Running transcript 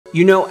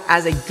You know,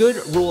 as a good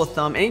rule of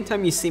thumb,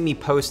 anytime you see me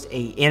post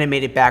a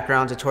animated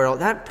background tutorial,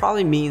 that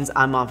probably means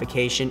I'm on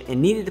vacation and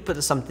needed to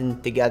put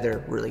something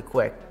together really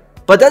quick.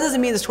 But that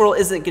doesn't mean this tutorial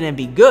isn't gonna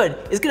be good,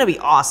 it's gonna be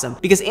awesome,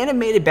 because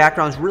animated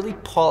backgrounds really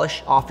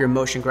polish off your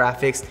motion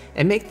graphics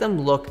and make them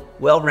look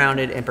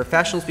well-rounded and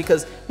professional,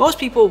 because most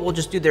people will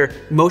just do their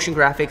motion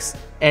graphics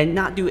and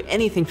not do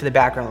anything for the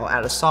background. They'll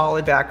add a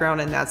solid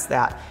background and that's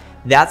that.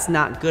 That's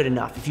not good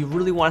enough. If you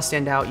really want to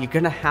stand out, you're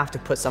gonna have to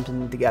put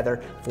something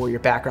together for your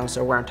background.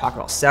 So we're gonna talk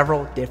about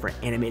several different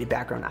animated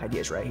background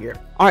ideas right here.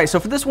 All right, so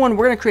for this one,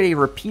 we're gonna create a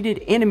repeated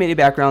animated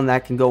background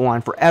that can go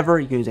on forever.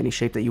 You can use any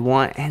shape that you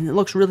want, and it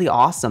looks really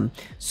awesome.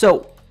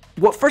 So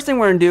first thing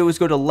we're gonna do is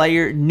go to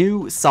Layer,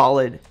 New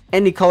Solid.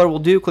 Any color will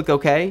do, click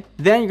OK.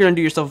 Then you're gonna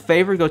do yourself a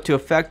favor, go to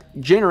Effect,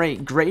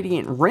 Generate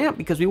Gradient Ramp,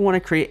 because we wanna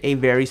create a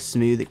very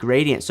smooth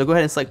gradient. So go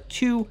ahead and select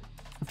two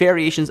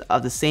variations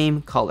of the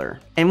same color.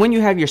 And when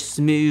you have your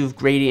smooth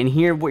gradient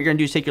here, what you're gonna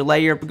do is take your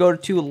layer, go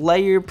to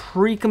Layer,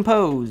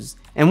 Pre-Compose.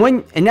 And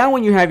now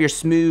when you have your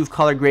smooth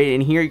color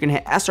gradient in here, you're gonna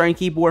hit S or on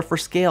keyboard for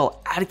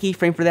scale, add a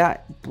keyframe for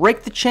that,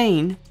 break the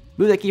chain,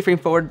 move that keyframe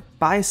forward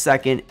by a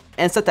second,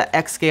 and set that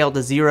X scale to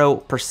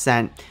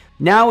 0%.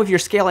 Now with your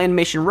scale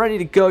animation ready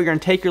to go, you're gonna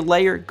take your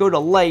layer, go to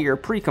Layer,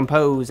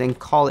 Pre-Compose, and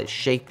call it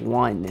Shape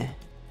 1.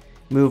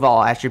 Move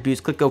all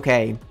attributes, click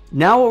OK.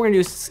 Now what we're gonna do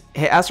is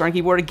hit S on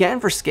keyboard again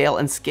for scale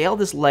and scale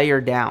this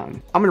layer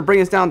down. I'm gonna bring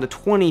this down to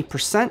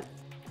 20%,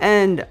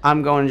 and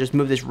I'm going to just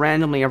move this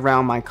randomly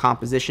around my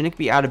composition. It could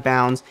be out of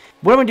bounds.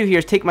 What I'm gonna do here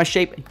is take my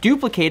shape,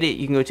 duplicate it.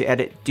 You can go to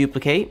Edit,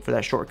 Duplicate for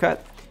that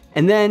shortcut.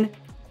 And then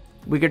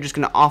we're just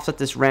gonna offset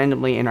this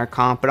randomly in our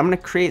comp, but I'm gonna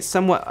create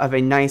somewhat of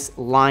a nice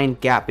line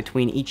gap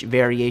between each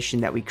variation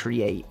that we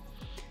create.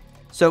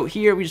 So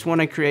here we just want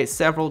to create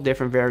several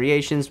different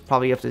variations,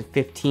 probably up to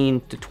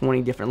 15 to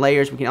 20 different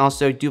layers. We can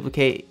also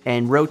duplicate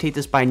and rotate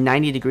this by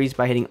 90 degrees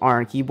by hitting R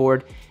on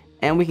keyboard,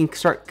 and we can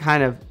start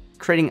kind of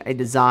creating a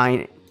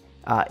design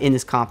in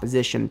this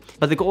composition.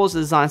 But the goal is to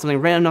design something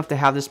random enough to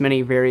have this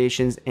many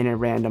variations in a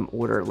random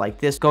order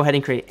like this. Go ahead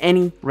and create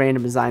any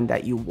random design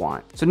that you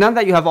want. So now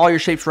that you have all your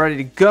shapes ready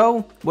to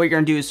go, what you're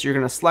going to do is you're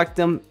going to select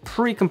them,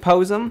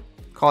 pre-compose them,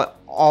 call it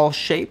All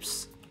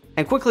Shapes.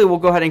 And quickly we'll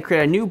go ahead and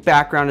create a new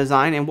background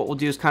design, and what we'll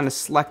do is kind of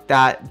select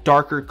that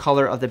darker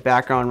color of the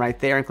background right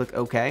there and click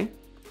OK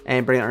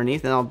and bring it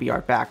underneath, and that'll be our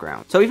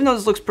background. So even though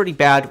this looks pretty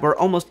bad, we're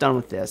almost done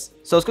with this.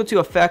 So let's go to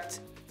Effect,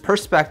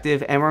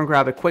 Perspective, and we're gonna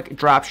grab a quick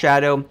drop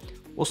shadow.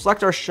 We'll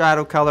select our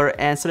shadow color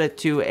and set it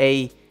to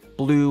a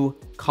blue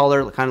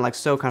color, kind of like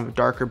so, kind of a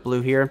darker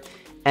blue here.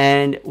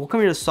 And we'll come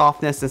here to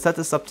softness and set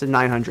this up to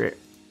 900.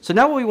 So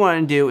now what we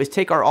want to do is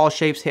take our all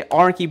shapes, hit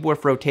R on keyboard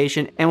for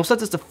rotation, and we'll set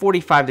this to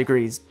 45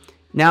 degrees.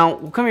 Now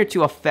we'll come here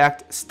to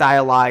Effect,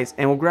 Stylize,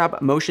 and we'll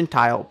grab Motion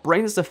Tile,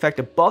 bring this effect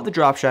above the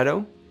drop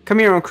shadow, come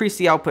here and increase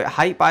the output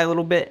height by a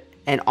little bit,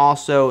 and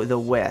also the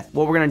width.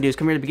 What we're going to do is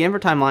come here to begin of our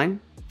timeline,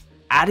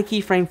 add a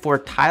keyframe for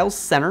tile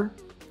center,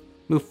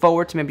 move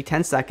forward to maybe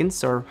 10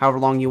 seconds or however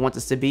long you want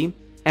this to be,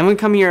 and we can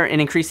come here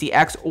and increase the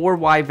X or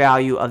Y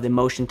value of the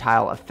motion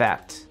tile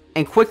effect.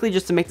 And quickly,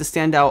 just to make this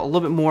stand out a little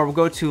bit more, we'll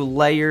go to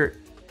Layer,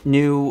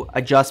 New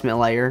Adjustment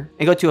Layer,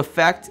 and go to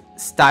Effect,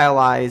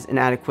 Stylize, and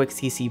add a quick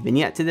CC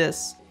vignette to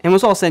this. And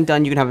once all said and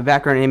done, you can have a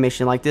background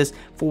animation like this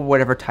for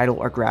whatever title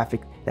or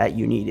graphic that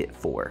you need it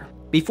for.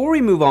 Before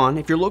we move on,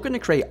 if you're looking to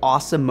create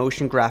awesome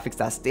motion graphics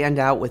that stand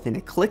out within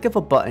a click of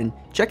a button,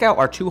 check out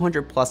our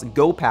 200+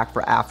 GoPack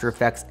for After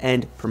Effects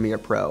and Premiere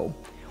Pro.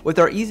 With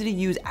our easy to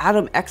use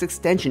Atom X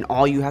extension,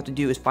 all you have to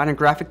do is find a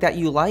graphic that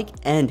you like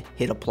and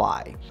hit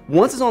apply.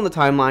 Once it's on the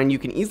timeline, you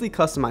can easily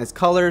customize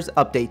colors,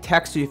 update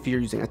text if you're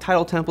using a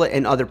title template,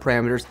 and other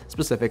parameters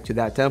specific to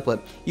that template.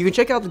 You can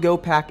check out the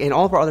GoPack and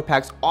all of our other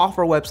packs off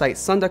our website,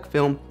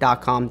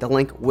 SonduckFilm.com. The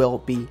link will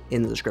be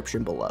in the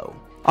description below.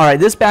 Alright,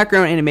 this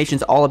background animation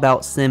is all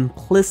about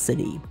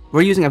simplicity.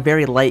 We're using a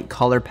very light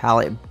color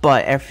palette,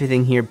 but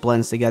everything here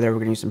blends together. We're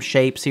going to use some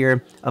shapes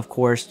here, of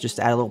course, just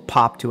to add a little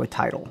pop to a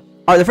title.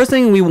 Alright, the first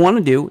thing we want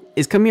to do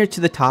is come here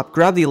to the top,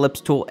 grab the ellipse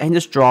tool, and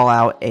just draw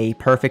out a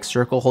perfect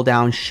circle. Hold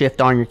down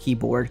Shift on your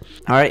keyboard.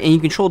 Alright, and you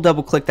control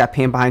double click that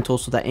pan behind tool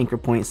so that anchor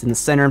point is in the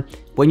center.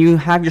 When you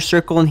have your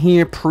circle in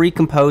here,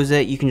 pre-compose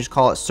it. You can just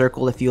call it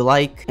circle if you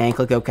like, and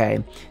click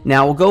OK.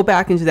 Now we'll go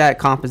back into that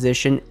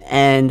composition,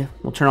 and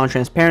we'll turn on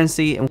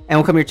transparency, and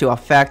we'll come here to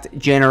Effect,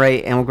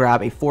 Generate, and we'll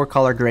grab a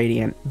 4-color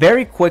gradient.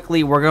 Very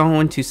quickly, we're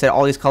going to set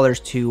all these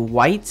colors to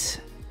white,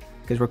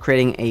 because we're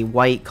creating a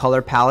white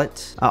color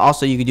palette.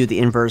 Also, you could do the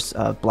inverse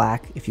of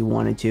black if you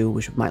wanted to,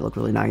 which might look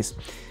really nice.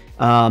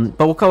 But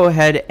we'll go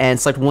ahead and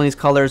select one of these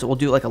colors. We'll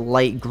do like a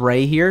light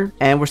gray here,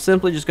 and we're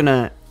simply just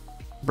gonna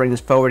bring this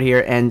forward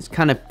here and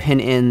kind of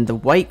pin in the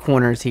white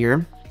corners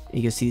here.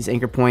 You can see these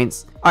anchor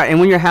points. All right, and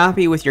when you're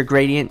happy with your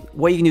gradient,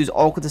 what you can do is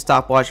alt click the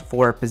stopwatch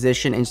for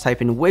position and just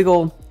type in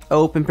wiggle,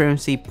 open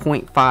parenthesis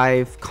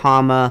 0.5,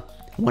 comma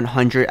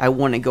 100. I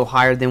want to go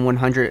higher than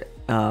 100.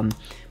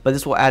 But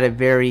this will add a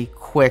very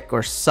quick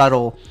or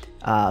subtle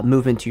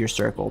movement to your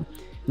circle.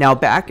 Now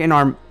back in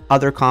our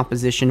other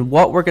composition,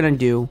 what we're going to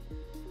do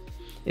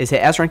is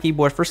hit S on our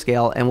keyboard for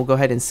scale, and we'll go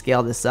ahead and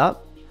scale this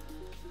up.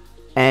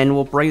 And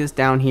we'll bring this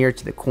down here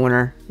to the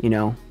corner, you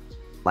know,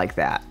 like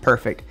that.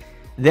 Perfect.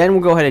 Then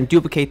we'll go ahead and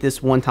duplicate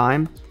this one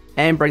time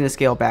and bring the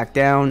scale back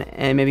down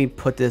and maybe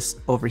put this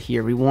over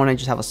here. We want to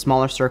just have a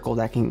smaller circle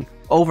that can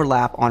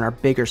overlap on our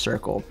bigger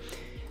circle.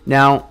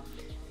 Now,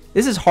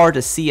 this is hard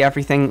to see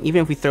everything.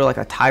 Even if we throw like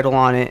a title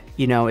on it,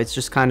 you know, it's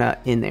just kind of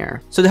in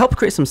there. So to help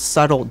create some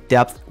subtle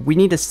depth, we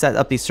need to set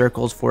up these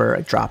circles for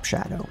a drop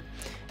shadow.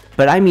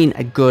 But I mean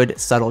a good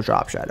subtle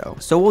drop shadow.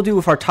 So we'll do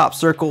with our top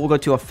circle, we'll go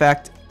to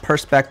Effect,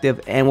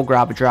 Perspective, and we'll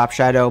grab a drop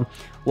shadow.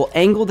 We'll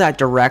angle that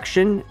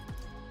direction,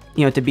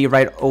 you know, to be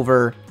right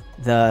over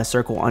the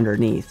circle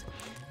underneath.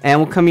 And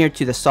we'll come here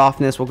to the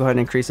softness. We'll go ahead and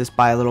increase this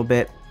by a little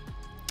bit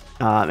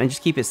and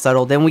just keep it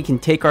subtle. Then we can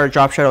take our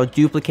drop shadow,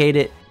 duplicate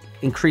it,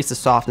 increase the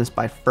softness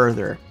by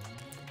further.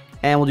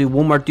 And we'll do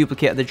one more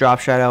duplicate of the drop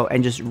shadow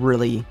and just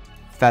really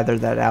feather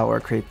that out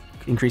or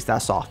increase that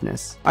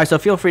softness. All right, so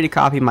feel free to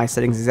copy my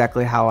settings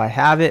exactly how I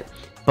have it,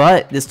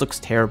 but this looks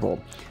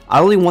terrible. I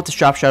only want this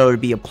drop shadow to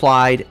be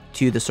applied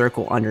to the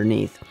circle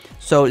underneath.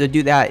 So to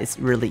do that, it's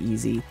really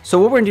easy. So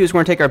what we're gonna do is we're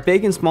gonna take our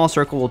big and small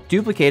circle, we'll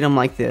duplicate them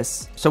like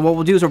this. So what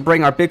we'll do is we'll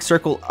bring our big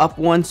circle up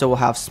one, so we'll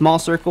have small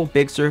circle,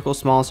 big circle,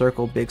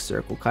 big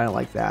circle, kind of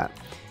like that.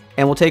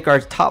 And we'll take our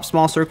top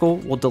small circle,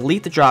 we'll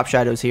delete the drop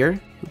shadows here,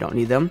 we don't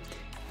need them.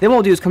 Then what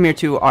we'll do is come here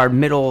to our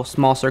middle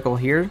small circle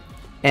here,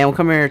 and we'll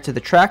come here to the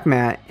track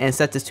matte and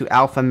set this to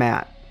alpha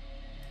matte.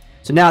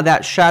 So now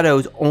that shadow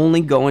is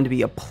only going to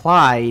be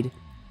applied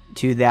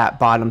to that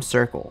bottom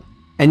circle.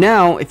 And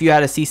now, if you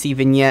add a CC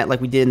vignette like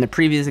we did in the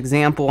previous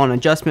example on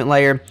adjustment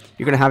layer,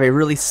 you're going to have a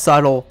really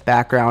subtle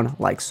background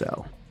like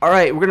so.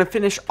 Alright, we're going to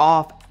finish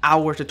off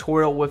our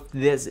tutorial with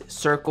this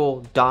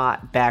circle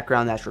dot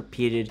background that's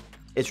repeated.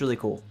 It's really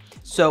cool.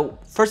 So,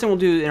 first thing we'll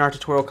do in our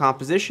tutorial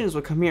composition is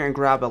we'll come here and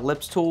grab an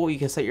ellipse tool. You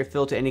can set your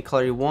fill to any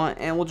color you want,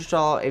 and we'll just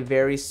draw a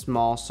very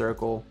small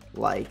circle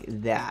like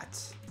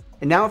that.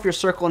 And now if you're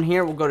circling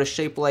here, we'll go to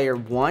shape layer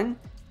 1.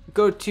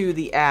 Go to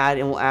the add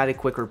and we'll add a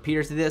quick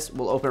repeater to this.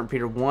 We'll open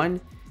repeater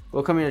 1.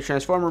 We'll come here to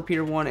transform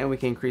repeater 1 and we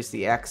can increase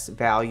the X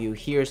value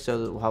here so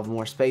that we'll have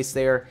more space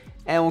there,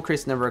 and we'll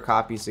increase the number of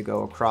copies to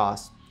go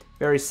across.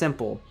 Very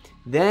simple.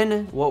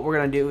 Then what we're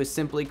going to do is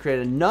simply create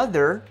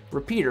another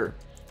repeater.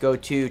 Go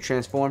to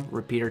transform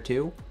repeater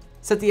 2.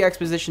 Set the X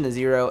position to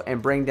 0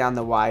 and bring down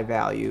the Y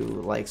value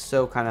like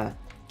so, kind of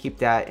keep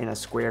that in a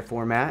square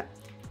format,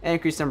 and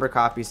increase the number of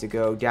copies to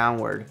go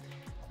downward.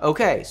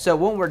 Okay, so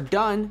when we're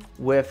done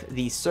with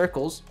these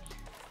circles,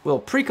 we'll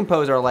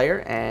pre-compose our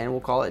layer and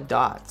we'll call it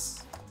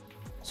dots.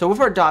 So with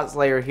our dots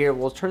layer here,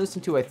 we'll turn this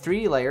into a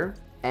 3D layer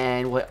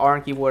and we'll hit R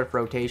on keyboard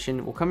for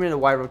rotation. We'll come into the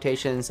Y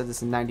rotation and set this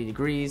to 90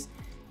 degrees,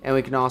 and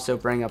we can also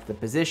bring up the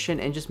position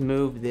and just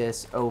move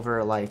this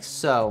over like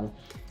so.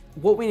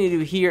 What we need to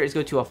do here is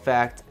go to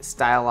Effect,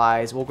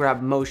 Stylize. We'll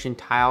grab Motion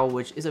Tile,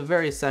 which is a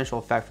very essential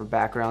effect for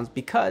backgrounds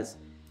because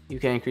you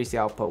can increase the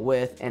output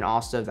width and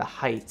also the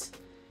height.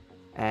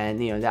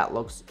 And you know, that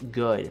looks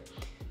good.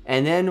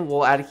 And then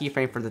we'll add a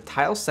keyframe for the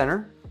tile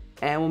center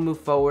and we'll move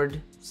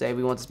forward. Say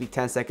we want this to be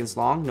 10 seconds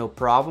long, no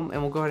problem.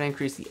 And we'll go ahead and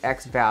increase the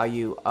X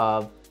value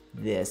of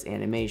this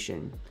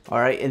animation. All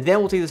right, and then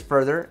we'll take this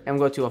further and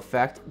we'll go to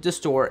Effect,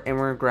 Distort, and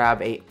we're gonna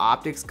grab a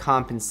Optics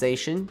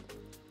Compensation,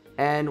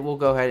 and we'll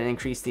go ahead and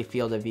increase the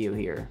field of view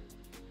here.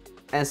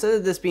 And instead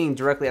of this being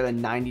directly at a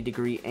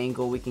 90-degree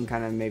angle, we can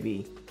kind of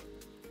maybe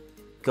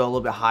go a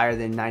little bit higher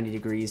than 90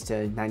 degrees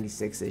to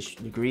 96-ish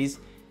degrees.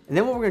 And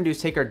then what we're going to do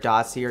is take our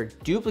dots here,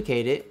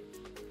 duplicate it,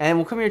 and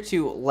we'll come here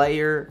to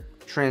Layer,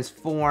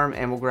 Transform,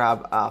 and we'll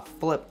grab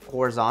Flip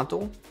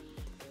Horizontal,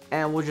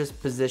 and we'll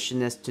just position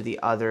this to the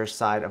other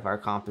side of our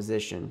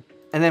composition.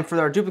 And then for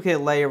our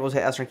duplicated layer, we'll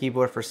hit S on our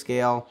keyboard for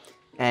scale,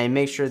 and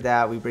make sure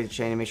that we break the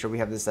chain and make sure we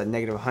have this at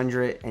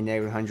 -100 and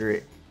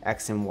 -100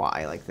 X and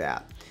Y like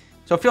that.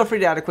 So feel free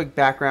to add a quick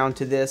background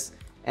to this,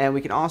 and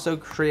we can also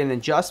create an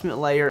adjustment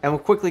layer, and we'll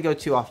quickly go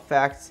to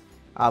Effect,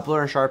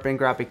 Blur and Sharpen,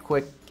 grab a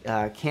quick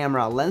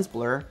camera lens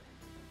blur,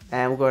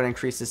 and we'll go ahead and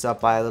increase this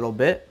up by a little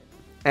bit,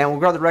 and we'll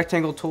grab the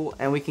rectangle tool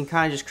and we can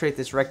kind of just create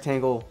this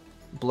rectangle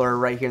blur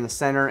right here in the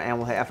center, and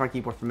we'll hit F on our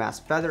keyboard for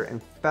mask feather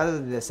and feather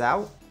this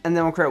out. And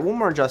then we'll create one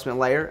more adjustment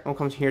layer and we'll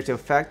come here to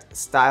Effect,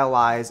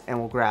 Stylize, and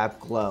we'll grab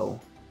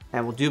Glow,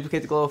 and we'll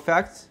duplicate the glow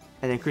effect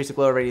and increase the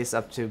glow radius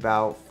up to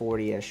about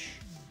 40-ish.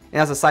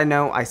 And as a side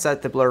note, I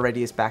set the blur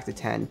radius back to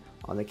 10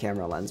 on the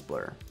camera lens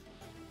blur.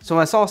 So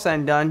when it's all said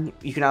and done,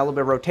 you can add a little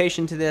bit of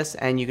rotation to this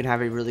and you can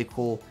have a really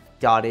cool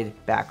dotted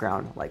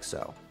background like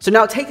so. So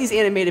now take these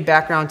animated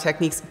background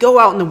techniques, go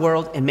out in the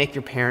world and make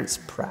your parents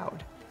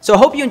proud. So I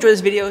hope you enjoyed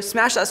this video.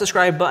 Smash that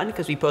subscribe button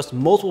because we post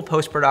multiple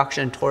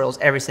post-production tutorials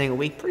every single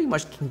week. Pretty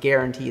much can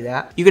guarantee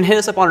that. You can hit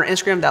us up on our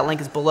Instagram. That link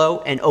is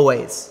below, and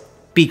always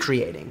be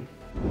creating.